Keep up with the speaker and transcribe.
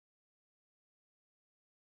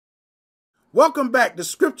Welcome back to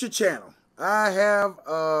Scripture Channel. I have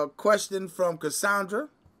a question from Cassandra,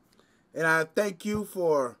 and I thank you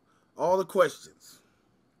for all the questions.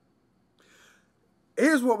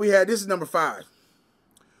 Here's what we had. This is number 5.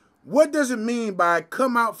 What does it mean by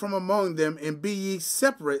come out from among them and be ye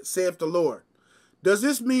separate, saith the Lord? Does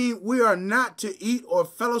this mean we are not to eat or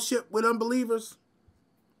fellowship with unbelievers?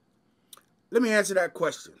 Let me answer that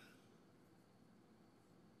question.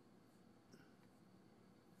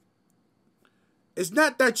 It's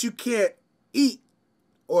not that you can't eat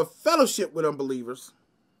or fellowship with unbelievers,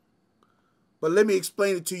 but let me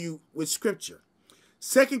explain it to you with Scripture.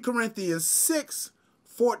 2 Corinthians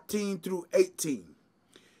 6:14 through 18.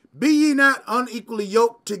 Be ye not unequally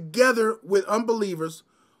yoked together with unbelievers,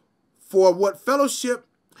 for what fellowship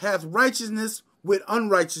hath righteousness with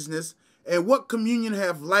unrighteousness, and what communion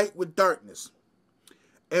hath light with darkness?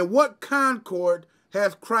 And what concord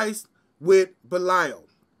hath Christ with Belial?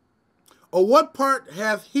 Or what part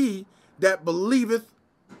hath he that believeth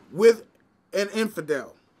with an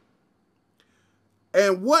infidel?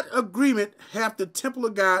 And what agreement hath the temple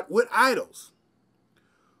of God with idols?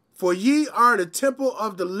 For ye are the temple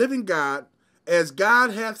of the living God, as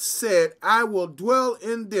God hath said, I will dwell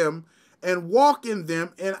in them and walk in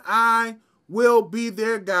them, and I will be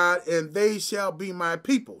their God, and they shall be my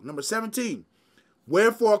people. Number 17.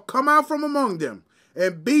 Wherefore come out from among them,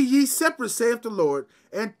 and be ye separate, saith the Lord,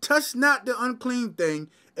 and touch not the unclean thing,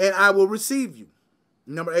 and I will receive you.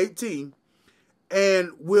 Number 18.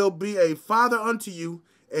 And will be a father unto you,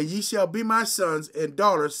 and ye shall be my sons and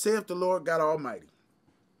daughters, saith the Lord God Almighty.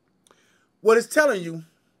 What it's telling you,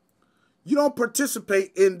 you don't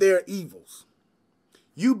participate in their evils.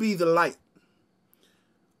 You be the light.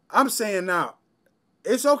 I'm saying now,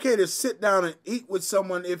 it's okay to sit down and eat with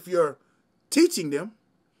someone if you're teaching them,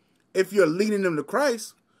 if you're leading them to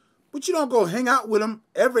Christ, but you don't go hang out with them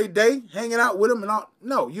every day, hanging out with them and all.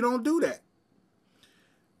 No, you don't do that.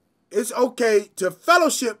 It's okay to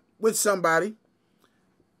fellowship with somebody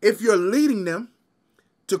if you're leading them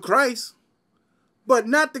to Christ, but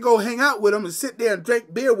not to go hang out with them and sit there and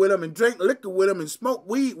drink beer with them and drink liquor with them and smoke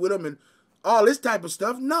weed with them and all this type of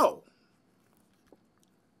stuff. No.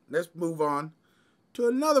 Let's move on to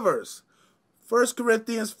another verse. 1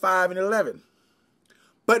 Corinthians 5:11.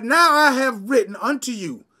 But now I have written unto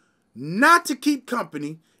you not to keep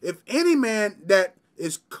company, if any man that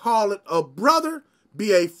is called a brother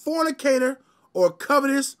be a fornicator, or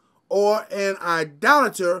covetous, or an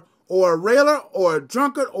idolater, or a railer, or a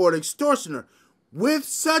drunkard, or an extortioner. With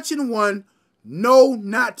such an one, know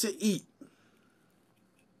not to eat.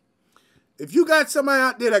 If you got somebody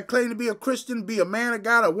out there that claim to be a Christian, be a man of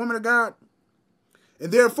God, a woman of God, and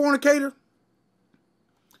they're a fornicator,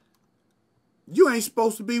 you ain't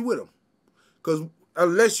supposed to be with them. Because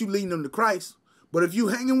unless you lead them to Christ. But if you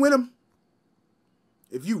hanging with them,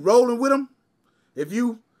 if you rolling with them, if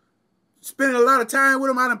you spending a lot of time with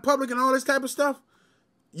them out in public and all this type of stuff,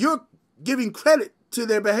 you're giving credit to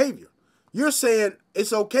their behavior. You're saying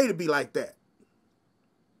it's okay to be like that.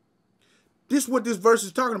 This is what this verse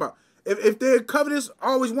is talking about. If they're covetous,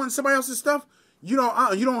 always wanting somebody else's stuff, you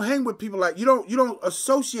don't hang with people like you don't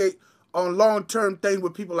associate on long-term things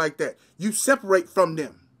with people like that. You separate from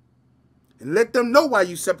them. And let them know why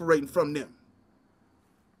you separating from them.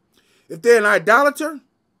 If they're an idolater,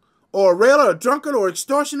 or a railer, a drunkard, or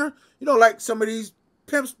extortioner, like some of these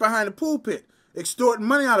pimps behind the pulpit, extorting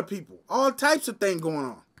money out of people. All types of things going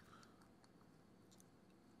on.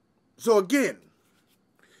 So again,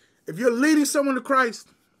 if you're leading someone to Christ,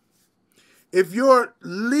 if you're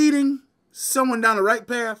leading someone down the right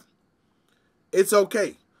path, it's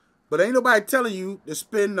okay. But ain't nobody telling you to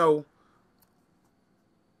spend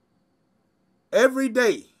every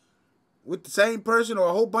day with the same person, or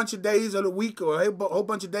a whole bunch of days of the week, or a whole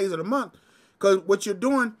bunch of days of the month. Because what you're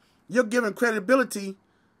doing, you're giving credibility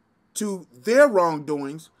to their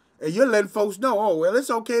wrongdoings, and you're letting folks know, oh, well, it's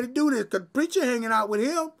okay to do this, because preacher hanging out with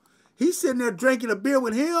him. He's sitting there drinking a beer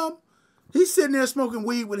with him. He's sitting there smoking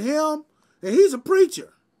weed with him, and he's a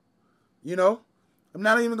preacher. I'm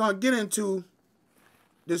not even going to get into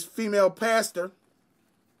this female pastor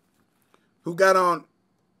who got on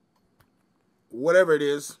whatever it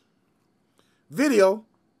is, video,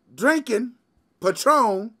 drinking,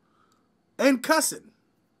 Patron, and cussing.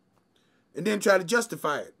 And then try to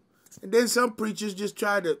justify it. And then some preachers just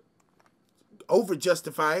try to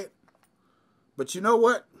over-justify it. But you know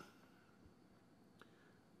what?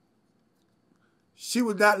 She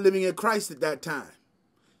was not living in Christ at that time.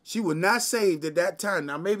 She was not saved at that time.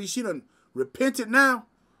 Now, maybe she done repented now.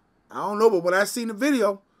 I don't know, but when I seen the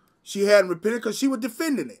video, she hadn't repented because she was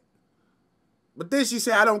defending it. But then she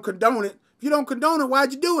said, I don't condone it. If you don't condone it,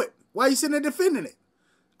 why'd you do it? Why are you sitting there defending it?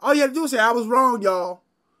 All you had to do is say, I was wrong, y'all.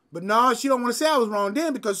 But no, she don't want to say I was wrong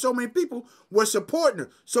then because so many people were supporting her.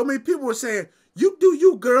 So many people were saying, you do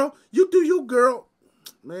you, girl. You do you, girl.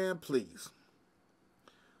 Man, please.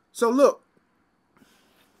 So look,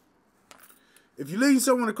 if you're leading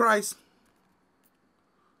someone to Christ,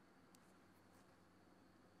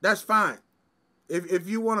 that's fine. If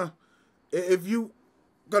you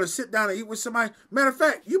gonna sit down and eat with somebody, matter of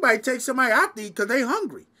fact, you might take somebody out to eat because they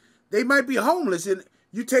hungry. They might be homeless and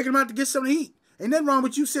you taking them out to get something to eat. Ain't nothing wrong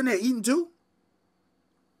with you sitting there eating too.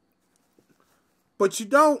 But you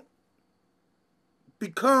don't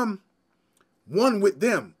become one with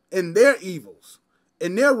them in their evils,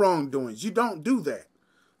 in their wrongdoings. You don't do that.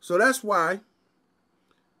 So that's why,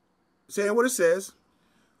 saying what it says,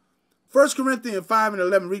 1 Corinthians 5 and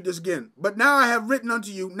 11, read this again. But now I have written unto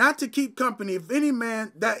you not to keep company if any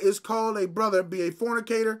man that is called a brother be a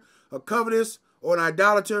fornicator, a covetous, or an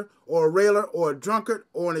idolater, or a railer, or a drunkard,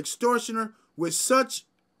 or an extortioner. With such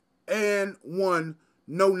an one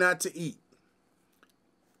know not to eat.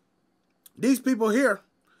 These people here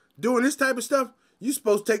doing this type of stuff, you're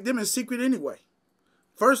supposed to take them in secret anyway.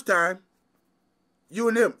 First time, you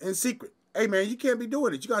and them in secret. Hey man, you can't be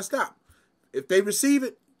doing it. You gotta stop. If they receive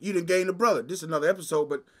it, you done gain a brother. This is another episode,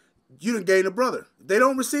 but you done gain a brother. If they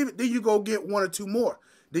don't receive it, then you go get one or two more.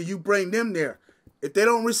 Then you bring them there. If they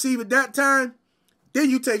don't receive it that time,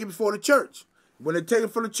 then you take it before the church. When they take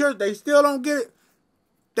it from the church, they still don't get it.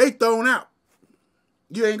 They thrown out.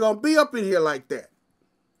 You ain't going to be up in here like that.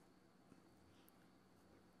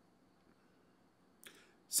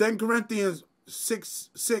 2 Corinthians 6,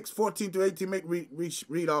 14 to 18.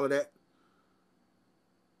 Read all of that.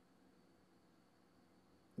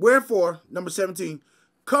 Wherefore, number 17,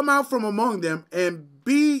 come out from among them and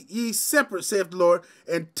be ye separate, saith the Lord,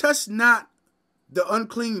 and touch not the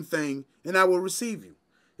unclean thing, and I will receive you.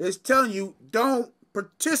 It's telling you, don't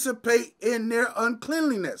participate in their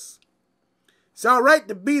uncleanliness. It's all right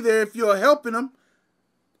to be there if you're helping them,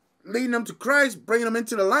 leading them to Christ, bringing them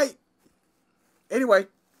into the light. Anyway,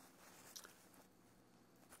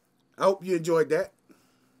 I hope you enjoyed that.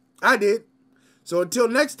 I did. So until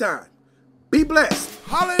next time, be blessed.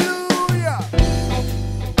 Hallelujah.